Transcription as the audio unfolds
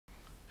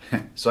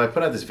So I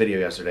put out this video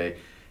yesterday,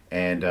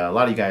 and a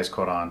lot of you guys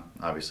caught on,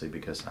 obviously,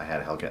 because I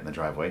had a Hellcat in the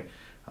driveway.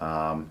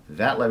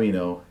 That let me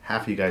know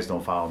half of you guys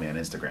don't follow me on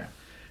Instagram.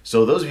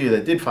 So those of you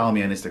that did follow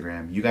me on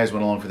Instagram, you guys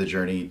went along for the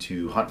journey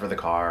to hunt for the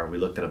car. We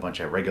looked at a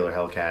bunch of regular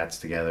Hellcats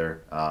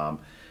together.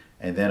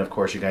 And then, of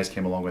course, you guys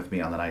came along with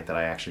me on the night that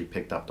I actually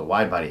picked up the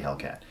wide-body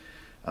Hellcat.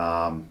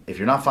 If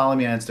you're not following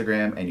me on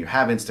Instagram and you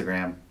have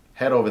Instagram,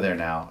 head over there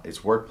now. It's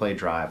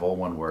WorkPlayDrive, all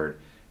one word.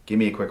 Give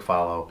me a quick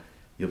follow.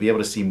 You'll be able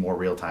to see more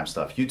real-time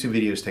stuff. YouTube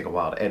videos take a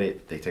while to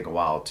edit. They take a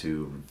while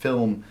to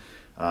film.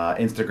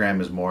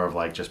 Instagram is more of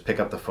like just pick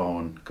up the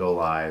phone, go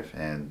live,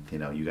 and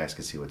you guys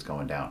can see what's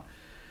going down.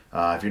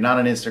 If you're not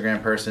an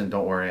Instagram person,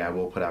 don't worry. I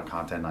will put out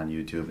content on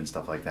YouTube and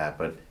stuff like that,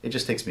 but it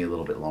just takes me a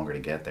little bit longer to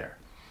get there.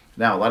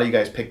 Now, a lot of you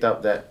guys picked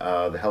up that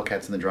the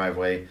Hellcats in the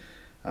driveway,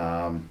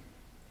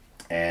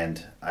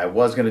 and I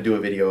was going to do a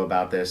video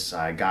about this.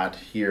 I got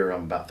here,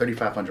 I'm about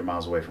 3,500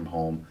 miles away from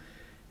home.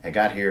 I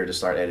got here to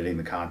start editing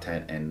the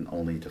content, and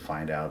only to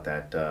find out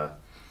that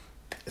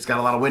it's got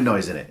a lot of wind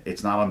noise in it.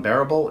 It's not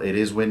unbearable. It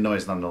is wind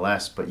noise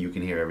nonetheless, but you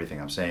can hear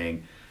everything I'm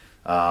saying.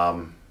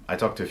 I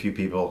talked to a few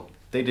people.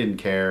 They didn't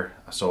care,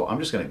 so I'm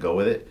just going to go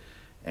with it,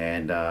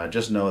 and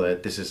just know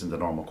that this isn't the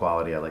normal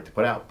quality I like to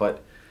put out,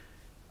 but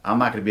I'm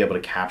not going to be able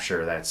to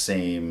capture that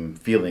same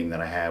feeling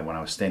that I had when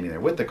I was standing there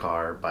with the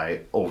car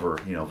by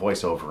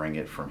voice-overing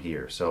it from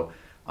here. So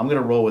I'm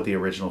going to roll with the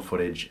original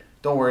footage.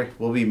 Don't worry,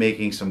 we'll be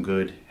making some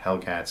good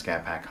Hellcat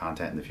Scat Pack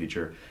content in the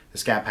future. The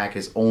Scat Pack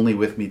is only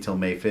with me till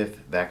May 5th.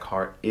 That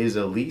car is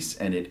a lease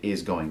and it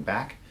is going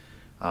back.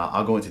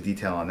 I'll go into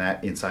detail on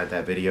that inside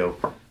that video.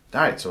 All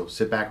right, so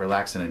sit back,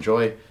 relax, and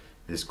enjoy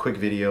this quick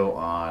video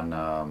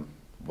on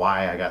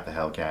why I got the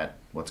Hellcat,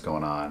 what's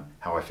going on,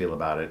 how I feel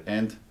about it,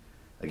 and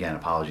again,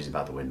 apologies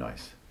about the wind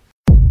noise.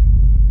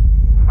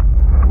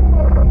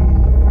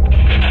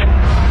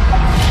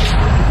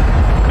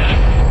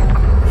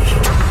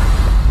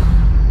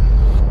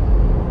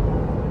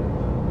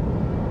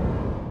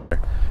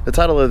 The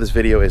title of this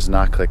video is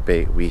not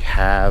clickbait. We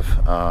have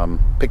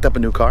picked up a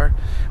new car.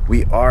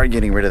 We are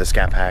getting rid of the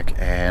Scat Pack,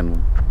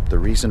 and the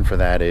reason for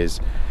that is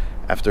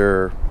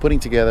after putting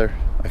together,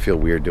 I feel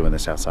weird doing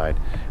this outside,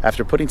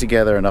 after putting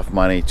together enough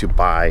money to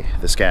buy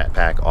the Scat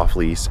Pack off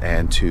lease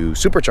and to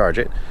supercharge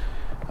it,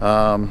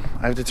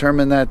 I've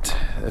determined that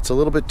it's a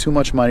little bit too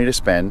much money to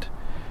spend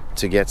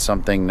to get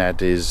something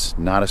that is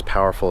not as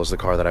powerful as the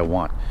car that I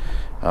want.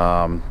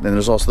 And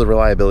there's also the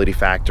reliability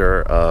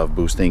factor of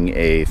boosting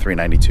a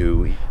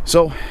 392.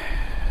 So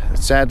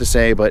it's sad to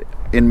say, but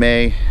in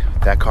May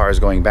that car is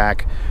going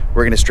back.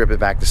 We're going to strip it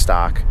back to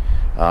stock.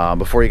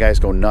 Before you guys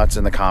go nuts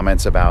in the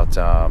comments about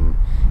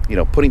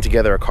putting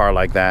together a car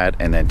like that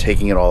and then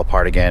taking it all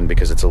apart again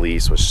because it's a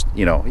lease was,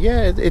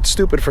 yeah, it's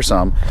stupid for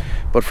some,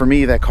 but for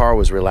me that car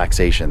was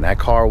relaxation. That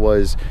car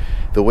was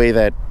the way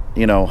that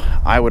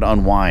I would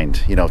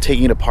unwind.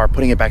 Taking it apart,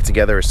 putting it back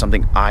together is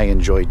something I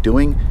enjoy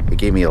doing. It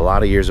gave me a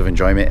lot of years of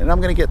enjoyment, and I'm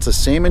going to get the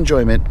same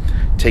enjoyment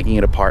taking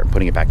it apart and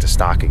putting it back to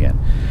stock again.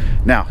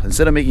 Now,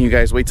 instead of making you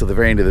guys wait till the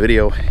very end of the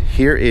video,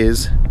 here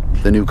is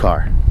the new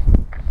car.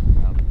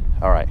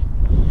 All right,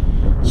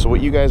 so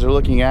what you guys are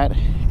looking at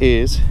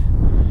is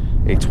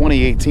a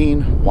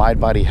 2018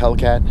 wide-body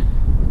Hellcat.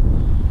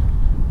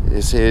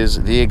 This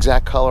is the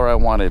exact color I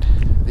wanted,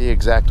 the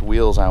exact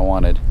wheels I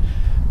wanted,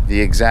 the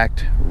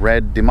exact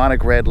red,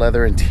 demonic red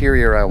leather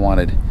interior I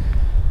wanted.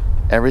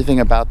 Everything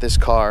about this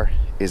car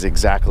is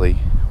exactly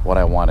what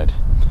I wanted.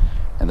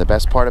 And the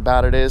best part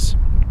about it is,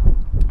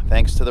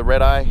 thanks to the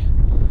red eye,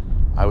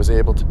 I was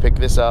able to pick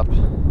this up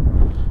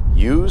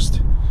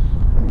used.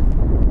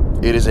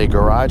 It is a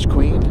garage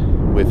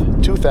queen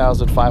with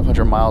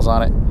 2,500 miles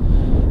on it.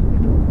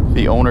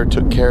 The owner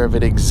took care of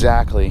it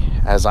exactly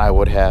as I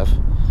would have.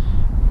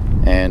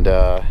 And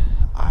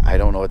I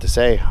don't know what to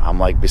say. I'm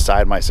like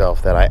beside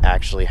myself that I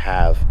actually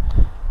have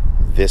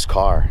this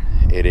car.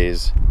 It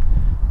is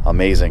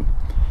amazing.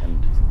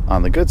 And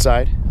on the good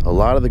side, a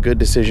lot of the good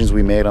decisions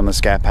we made on the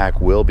Scat Pack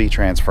will be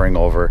transferring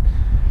over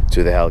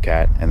to the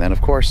Hellcat. And then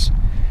of course,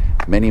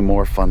 many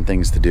more fun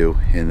things to do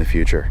in the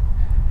future.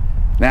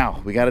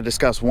 Now, we got to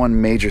discuss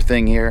one major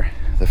thing here.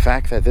 The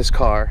fact that this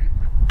car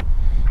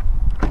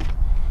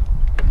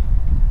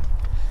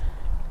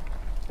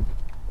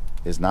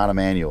is not a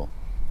manual.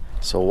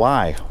 So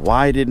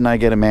why didn't I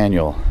get a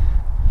manual?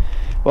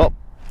 Well,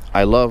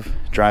 I love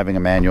driving a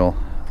manual,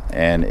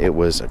 and it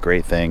was a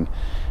great thing.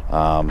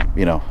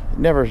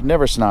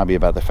 Never snobby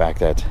about the fact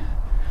that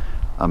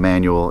a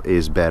manual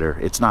is better.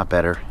 It's not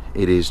better.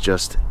 It is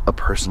just a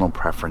personal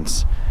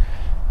preference.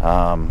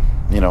 The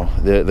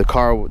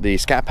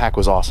Scat Pack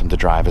was awesome to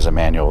drive as a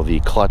manual. The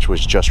clutch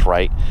was just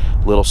right,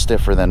 a little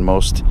stiffer than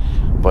most,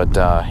 but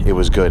it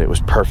was good. It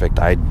was perfect.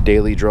 I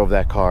daily drove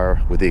that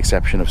car with the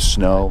exception of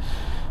snow.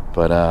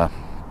 But,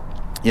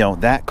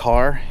 that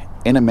car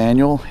in a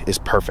manual is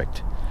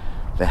perfect.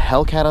 The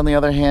Hellcat, on the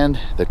other hand,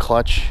 the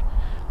clutch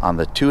on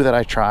the two that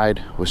I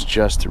tried was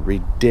just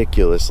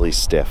ridiculously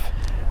stiff.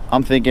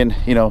 I'm thinking,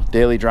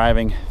 daily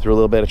driving through a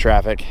little bit of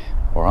traffic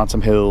or on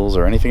some hills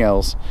or anything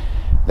else,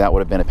 that would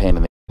have been a pain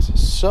in the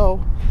ass.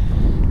 So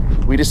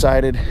we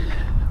decided,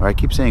 or I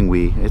keep saying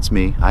we, it's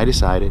me, I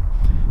decided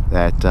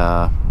that,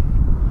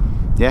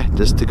 yeah,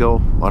 just to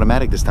go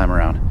automatic this time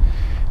around.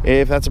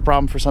 If that's a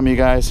problem for some of you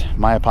guys,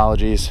 my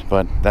apologies,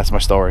 but that's my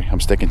story.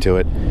 I'm sticking to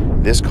it.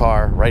 This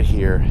car right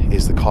here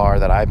is the car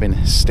that I've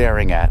been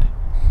staring at.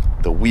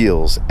 The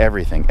wheels,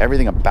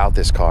 everything about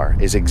this car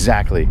is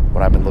exactly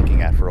what I've been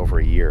looking at for over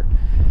a year.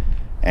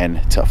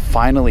 And to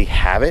finally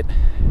have it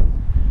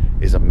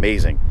is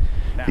amazing.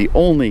 The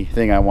only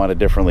thing I wanted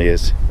differently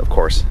is, of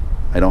course,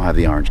 I don't have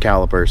the orange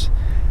calipers,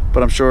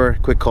 but I'm sure a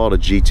quick call to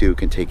G2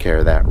 can take care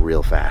of that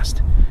real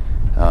fast.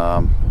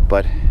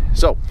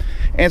 So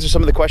answer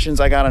some of the questions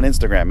I got on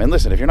Instagram. And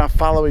listen, if you're not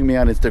following me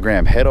on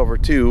Instagram, head over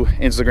to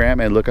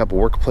Instagram and look up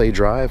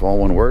WorkPlayDrive, all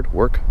one word,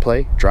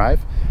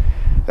 WorkPlayDrive.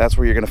 That's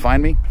where you're gonna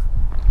find me.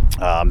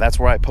 That's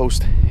where I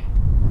post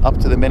up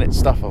to the minute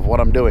stuff of what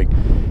I'm doing.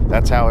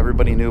 That's how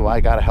everybody knew I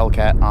got a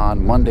Hellcat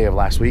on Monday of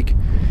last week.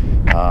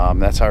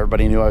 That's how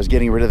everybody knew I was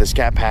getting rid of the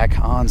Scat Pack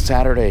on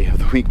Saturday of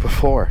the week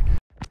before.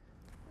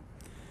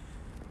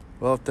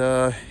 Well,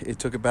 it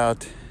took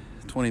about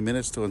 20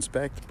 minutes to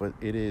inspect, but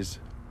it is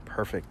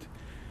perfect.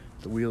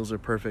 The wheels are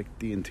perfect,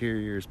 the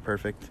interior is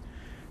perfect,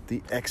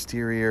 the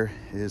exterior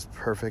is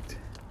perfect.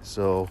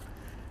 So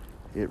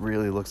it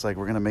really looks like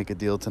we're gonna make a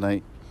deal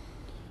tonight.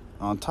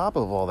 On top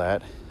of all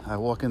that, I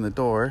walk in the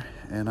door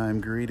and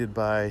I'm greeted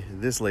by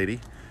this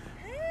lady.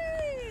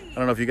 Hey! I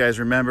don't know if you guys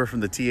remember from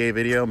the TA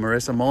video,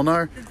 Marissa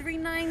Molnar. The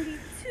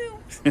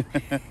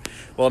 392.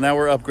 Well, now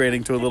we're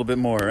upgrading to a little bit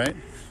more, right?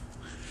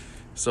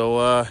 So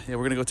yeah,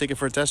 we're gonna go take it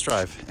for a test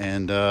drive,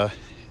 and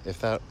if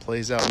that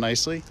plays out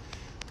nicely,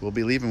 we'll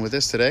be leaving with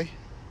this today.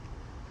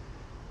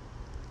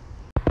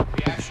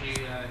 We actually,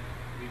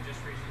 we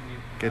just recently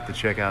Get to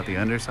check out the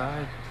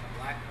underside. a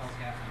black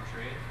Hellcat on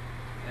trade,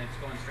 and it's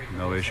going straight to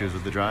No issues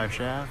with the drive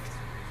shaft.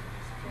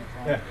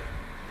 Yeah.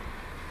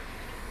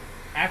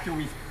 After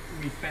we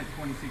spent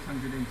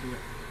 $2,600 into it.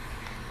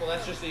 Well,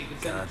 that's just so you can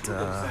send it to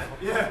Got, set.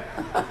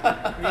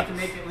 Yeah. We had to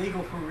make it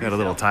legal for resale. got a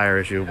little tire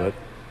issue, but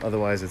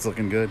otherwise it's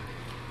looking good.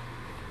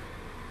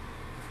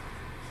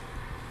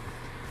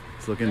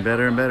 It's looking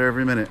better and better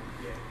every minute.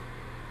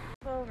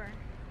 Over.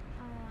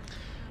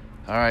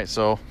 All right,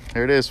 so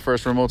here it is,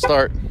 first remote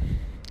start.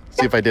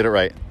 See if I did it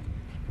right.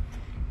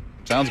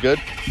 Sounds good.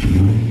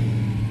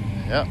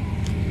 Yep.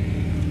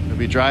 We'll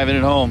be driving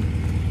it home.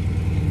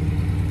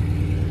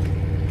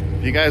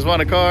 If you guys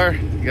want a car,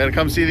 you gotta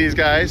come see these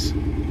guys.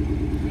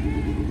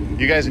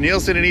 You guys,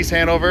 Nielsen in East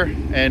Hanover,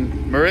 and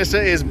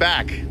Marissa is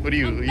back. What are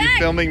you? Are you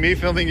filming me,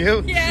 filming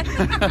you? Yeah.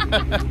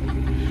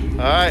 All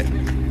right,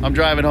 I'm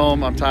driving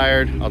home. I'm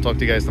tired. I'll talk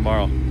to you guys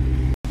tomorrow.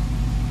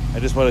 I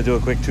just want to do a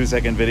quick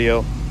 2-second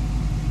video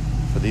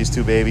for these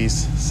two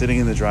babies sitting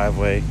in the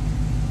driveway.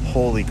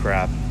 Holy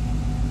crap.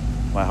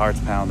 My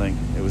heart's pounding.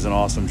 It was an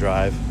awesome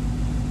drive.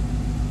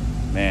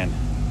 Man,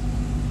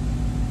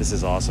 this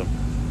is awesome.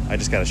 I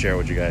just got to share it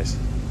with you guys.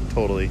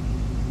 Totally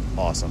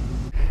awesome.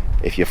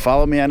 If you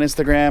follow me on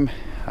Instagram,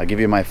 I'll give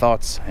you my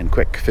thoughts and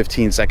quick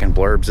 15-second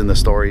blurbs in the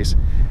stories,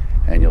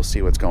 and you'll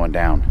see what's going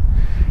down.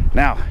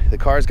 Now, the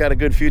car's got a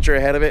good future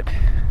ahead of it.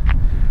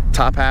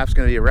 Top half's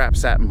gonna be a wrapped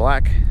satin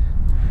black.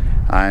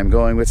 I'm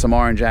going with some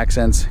orange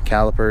accents,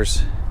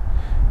 calipers.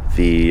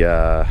 The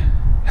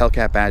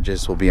Hellcat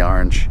badges will be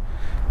orange.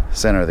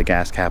 Center of the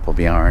gas cap will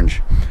be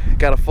orange.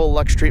 Got a full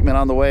Lux treatment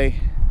on the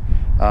way.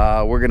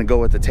 We're gonna go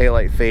with the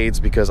taillight fades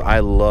because I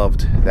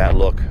loved that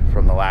look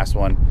from the last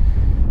one.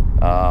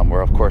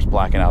 We're of course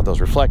blacking out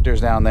those reflectors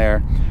down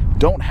there.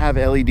 Don't have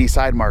LED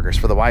side markers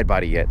for the wide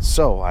body yet,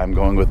 so I'm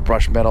going with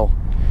brushed metal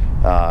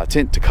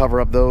tint to cover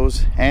up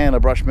those, and a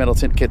brushed metal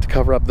tint kit to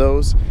cover up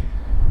those.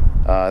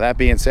 That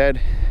being said,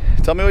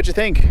 tell me what you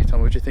think. Tell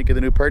me what you think of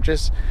the new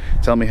purchase.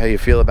 Tell me how you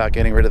feel about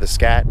getting rid of the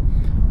Scat.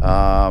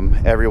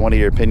 Every one of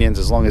your opinions,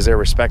 as long as they're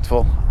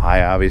respectful,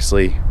 I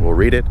obviously will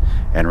read it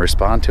and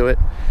respond to it.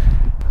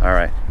 All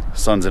right,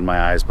 sun's in my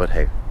eyes, but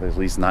hey, at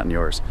least not in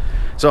yours.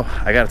 So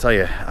I gotta tell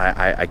you,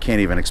 I can't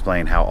even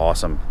explain how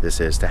awesome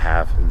this is to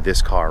have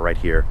this car right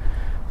here.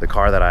 The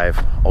car that I've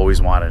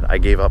always wanted. I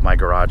gave up my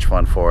garage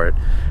fund for it,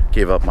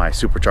 gave up my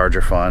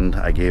supercharger fund,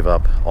 I gave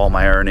up all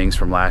my earnings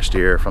from last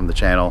year from the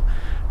channel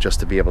just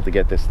to be able to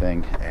get this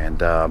thing.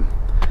 And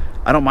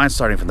I don't mind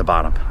starting from the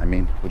bottom. I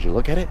mean, would you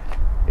look at it?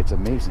 It's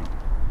amazing.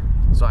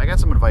 So I got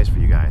some advice for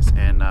you guys,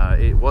 and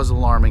it was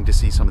alarming to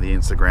see some of the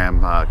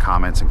Instagram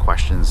comments and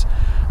questions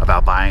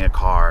about buying a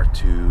car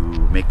to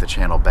make the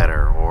channel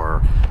better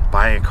or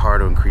buying a car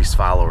to increase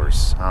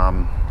followers.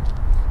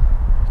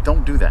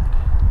 Don't do that.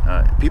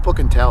 People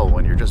can tell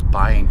when you're just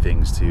buying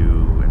things to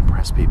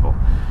impress people.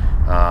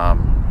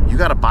 You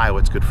got to buy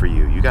what's good for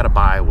you. You got to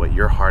buy what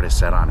your heart is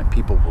set on, and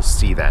people will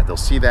see that. They'll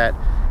see that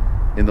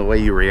in the way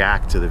you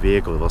react to the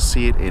vehicle. They'll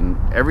see it in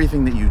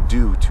everything that you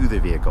do to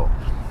the vehicle.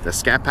 The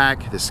Scat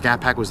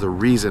Pack was the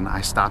reason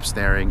I stopped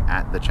staring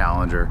at the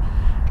Challenger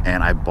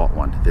and I bought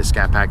one. The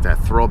Scat Pack, that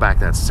throwback,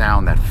 that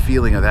sound, that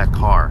feeling of that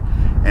car.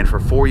 And for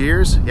 4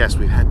 years, yes,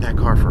 we've had that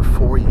car for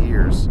 4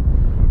 years.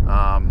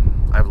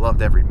 I've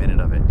loved every minute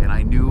of it. And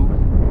I knew,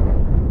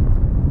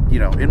 you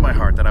know, in my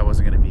heart that I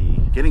wasn't gonna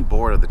be getting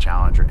bored of the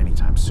Challenger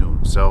anytime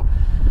soon. So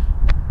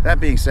that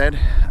being said,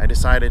 I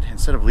decided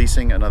instead of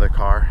leasing another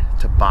car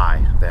to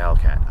buy the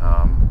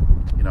Hellcat.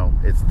 You know,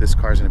 this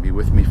car's going to be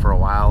with me for a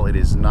while. It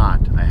is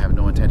not. I have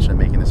no intention of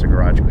making this a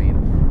garage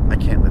queen. I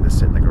can't let this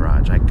sit in the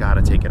garage. I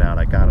gotta take it out.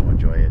 I gotta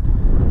enjoy it.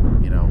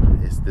 You know,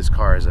 this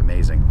car is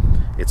amazing.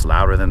 It's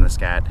louder than the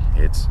Scat.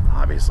 It's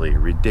obviously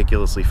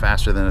ridiculously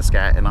faster than the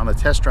Scat. And on the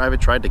test drive,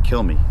 it tried to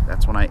kill me.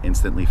 That's when I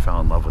instantly fell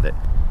in love with it.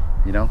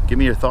 You know, give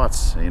me your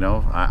thoughts. You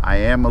know, I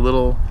am a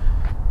little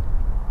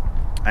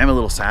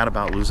sad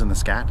about losing the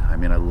Scat. I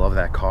mean, I love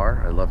that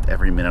car. I loved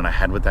every minute I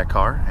had with that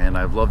car, and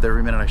I've loved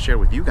every minute I shared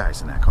with you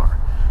guys in that car.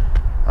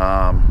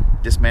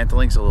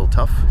 Dismantling's a little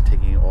tough,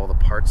 taking all the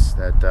parts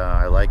that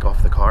I like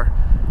off the car,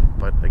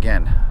 but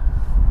again,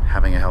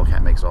 having a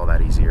Hellcat makes all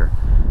that easier.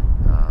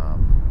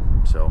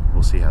 So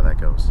we'll see how that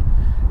goes.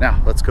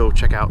 Now let's go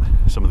check out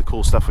some of the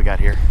cool stuff we got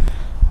here.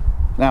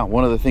 Now,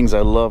 one of the things I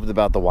loved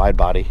about the wide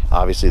body,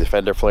 obviously the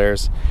fender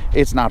flares.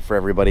 It's not for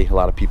everybody. A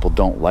lot of people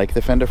don't like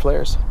the fender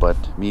flares, but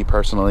me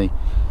personally,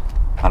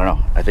 I don't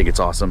know, I think it's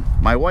awesome.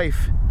 My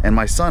wife and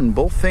my son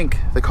both think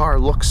the car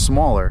looks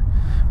smaller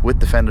with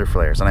the fender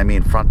flares, and I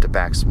mean front to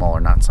back smaller,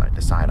 not side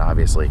to side,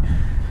 obviously.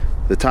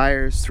 The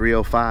tires,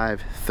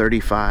 305,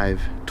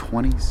 35,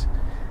 20s.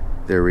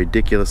 They're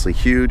ridiculously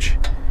huge,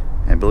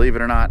 and believe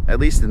it or not, at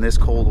least in this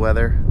cold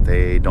weather,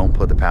 they don't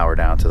put the power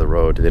down to the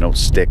road. They don't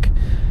stick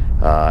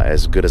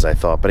as good as I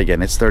thought. But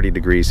again, it's 30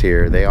 degrees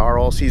here. They are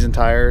all season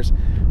tires,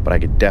 but I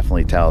could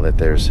definitely tell that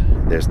there's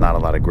not a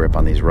lot of grip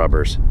on these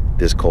rubbers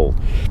this cold.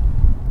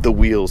 The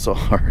wheels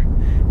are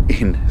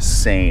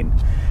insane.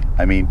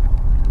 I mean,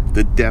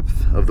 the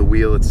depth of the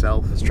wheel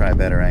itself. Let's try a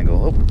better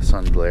angle. Oh, the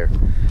sun glare.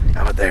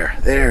 How about there?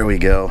 There we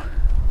go.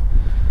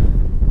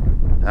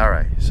 All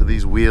right, so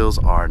these wheels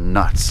are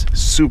nuts,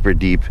 super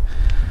deep.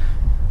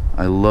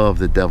 I love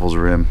the Devil's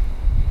Rim.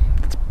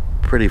 It's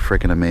pretty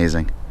freaking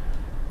amazing.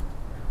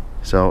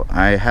 So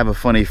I have a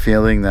funny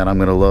feeling that I'm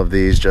gonna love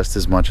these just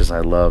as much as I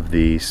love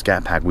the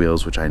Scat Pack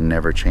wheels, which I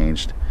never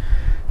changed.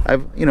 I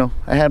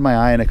had my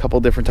eye on a couple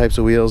different types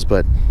of wheels,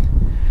 but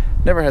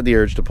never had the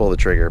urge to pull the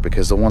trigger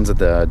because the ones that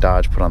the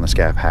Dodge put on the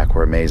Scat Pack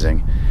were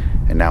amazing.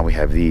 And now we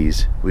have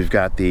these. We've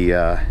got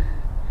the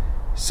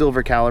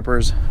silver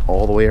calipers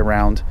all the way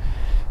around.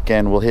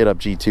 Again, we'll hit up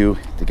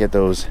G2 to get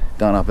those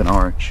done up in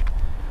orange.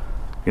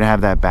 You're gonna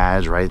have that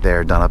badge right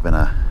there done up in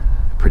a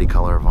pretty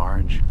color of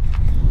orange.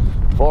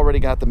 We've already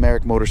got the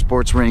Merrick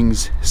Motorsports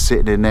rings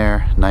sitting in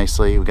there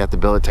nicely. We got the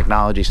Billet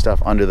Technology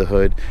stuff under the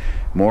hood,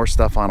 more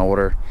stuff on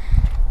order.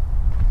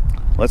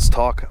 Let's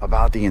talk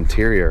about the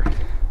interior.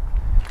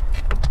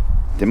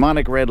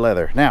 Demonic red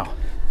leather. Now,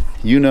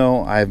 you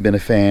know I've been a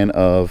fan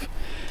of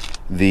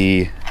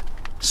the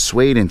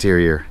suede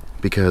interior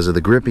because of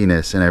the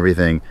grippiness and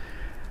everything.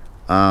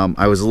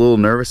 I was a little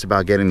nervous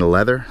about getting the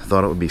leather.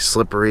 Thought it would be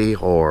slippery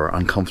or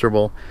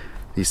uncomfortable.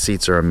 These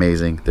seats are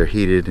amazing. They're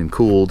heated and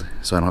cooled,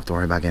 so I don't have to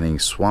worry about getting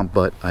swamp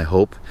butt, I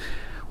hope.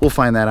 We'll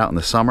find that out in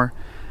the summer.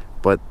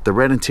 But the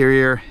red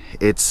interior,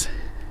 it's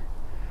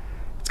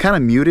kind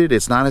of muted.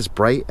 It's not as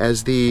bright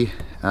as the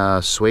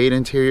suede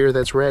interior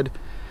that's red.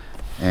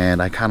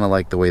 And I kind of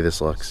like the way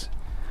this looks.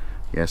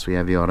 Yes, we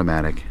have the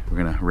automatic. We're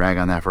gonna rag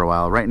on that for a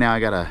while. Right now I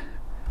got a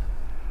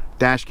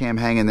dash cam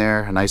hanging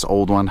there, a nice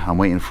old one. I'm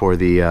waiting for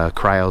the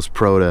Cryos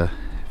Pro to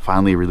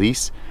finally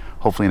release.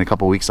 Hopefully in a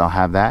couple weeks I'll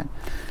have that.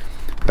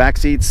 Back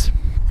seats,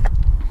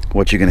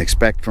 what you can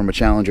expect from a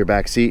Challenger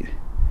back seat.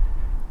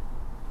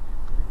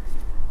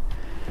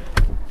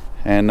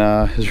 And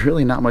there's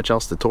really not much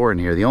else to tour in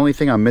here. The only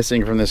thing I'm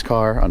missing from this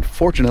car,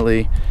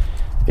 unfortunately,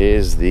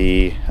 is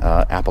the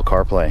Apple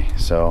CarPlay.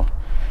 So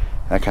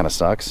that kind of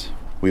sucks.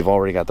 We've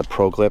already got the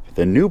ProClip,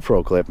 the new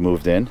ProClip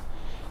moved in.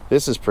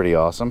 This is pretty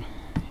awesome.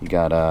 You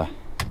got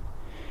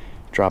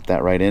drop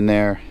that right in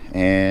there,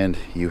 and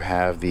you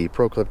have the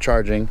ProClip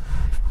charging.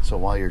 So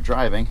while you're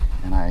driving,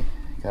 and I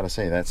gotta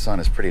say that sun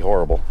is pretty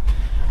horrible.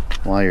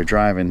 While you're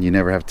driving, you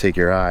never have to take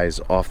your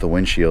eyes off the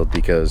windshield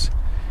because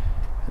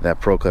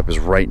that ProClip is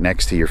right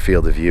next to your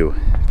field of view.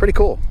 Pretty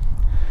cool.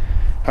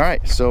 All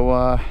right, so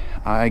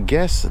I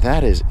guess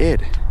that is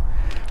it.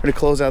 I'm gonna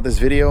close out this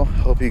video.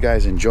 Hope you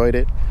guys enjoyed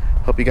it.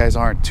 Hope you guys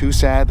aren't too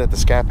sad that the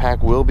Scat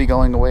Pack will be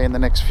going away in the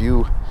next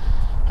few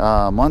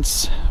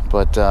months,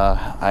 but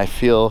I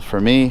feel for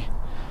me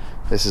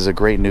this is a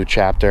great new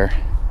chapter,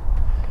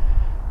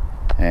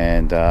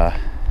 and I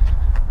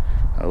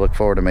look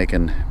forward to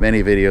making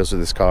many videos with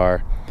this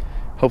car.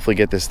 Hopefully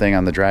get this thing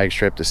on the drag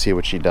strip to see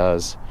what she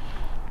does,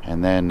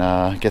 and then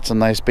get some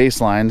nice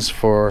baselines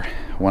for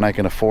when I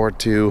can afford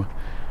to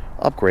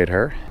upgrade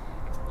her.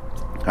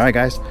 All right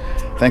guys,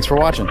 thanks for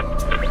watching.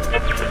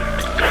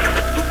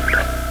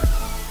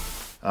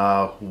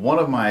 One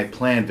of my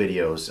planned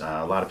videos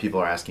a lot of people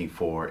are asking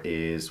for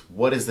is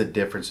what is the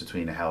difference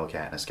between a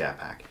Hellcat and a Scat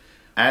Pack?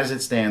 As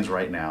it stands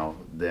right now,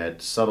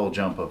 that subtle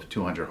jump of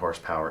 200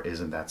 horsepower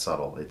isn't that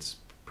subtle. It's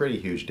pretty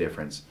huge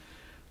difference.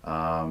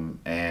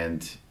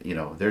 And you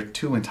know, they're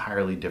two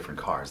entirely different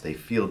cars. They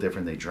feel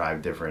different, they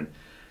drive different,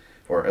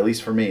 or at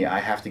least for me, I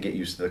have to get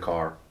used to the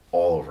car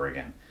all over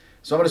again.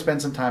 So I'm going to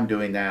spend some time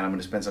doing that. I'm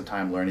going to spend some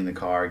time learning the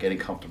car, getting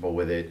comfortable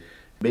with it,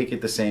 make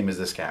it the same as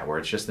the Scat, where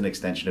it's just an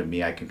extension of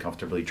me. I can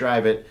comfortably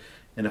drive it,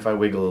 and if I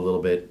wiggle a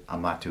little bit,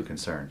 I'm not too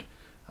concerned.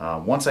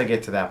 Once I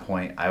get to that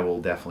point, I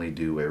will definitely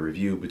do a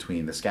review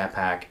between the Scat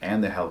Pack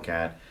and the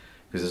Hellcat,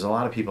 because there's a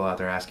lot of people out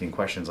there asking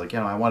questions like,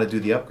 I want to do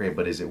the upgrade,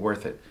 but is it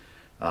worth it?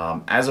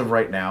 As of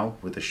right now,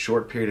 with the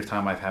short period of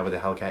time I've had with the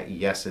Hellcat,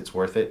 yes, it's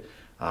worth it.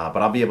 But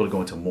I'll be able to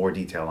go into more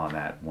detail on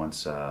that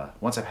once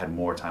I've had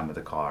more time with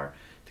the car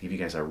to give you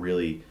guys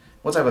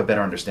once I have a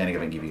better understanding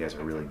of it and give you guys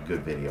a really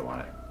good video on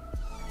it.